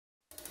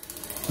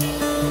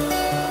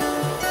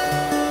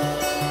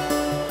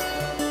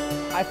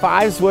High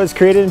Fives was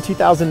created in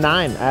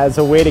 2009 as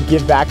a way to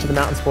give back to the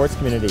mountain sports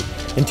community.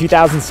 In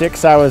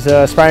 2006, I was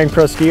an aspiring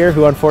pro skier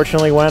who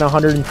unfortunately went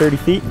 130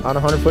 feet on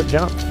a 100-foot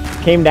jump.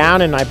 Came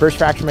down and I burst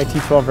fractured my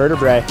T12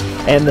 vertebrae,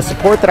 and the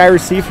support that I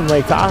received from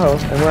Lake Tahoe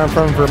and where I'm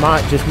from,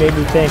 Vermont, just made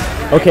me think,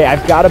 okay,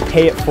 I've got to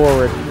pay it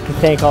forward to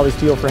thank all these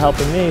people for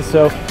helping me,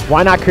 so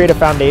why not create a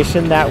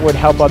foundation that would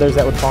help others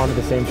that would fall into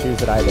the same shoes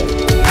that I did.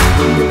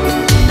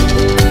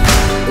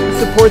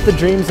 We support the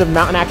dreams of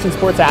mountain action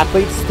sports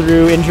athletes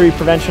through injury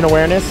prevention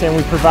awareness, and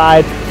we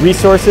provide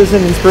resources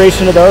and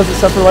inspiration to those that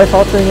suffer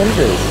life-altering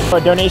injuries.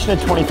 A donation of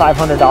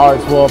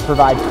 $2,500 will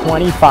provide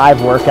 25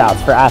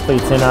 workouts for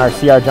athletes in our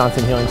C.R.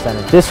 Johnson Healing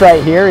Center. This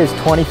right here is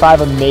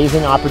 25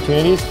 amazing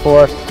opportunities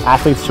for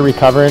athletes to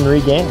recover and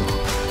regain.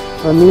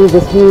 For me,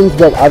 this means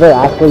that other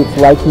athletes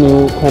like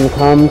me can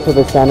come to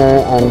the center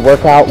and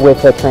work out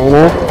with a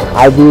trainer.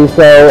 I do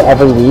so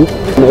every week.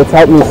 It's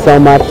helped me so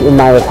much in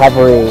my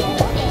recovery.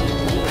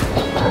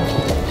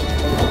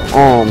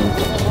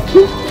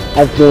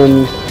 I've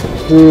been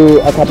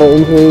through a couple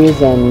injuries,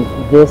 and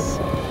this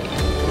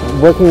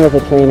working with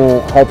a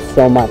trainer helps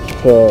so much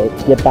to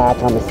get back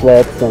on the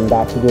slopes and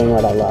back to doing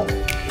what I love.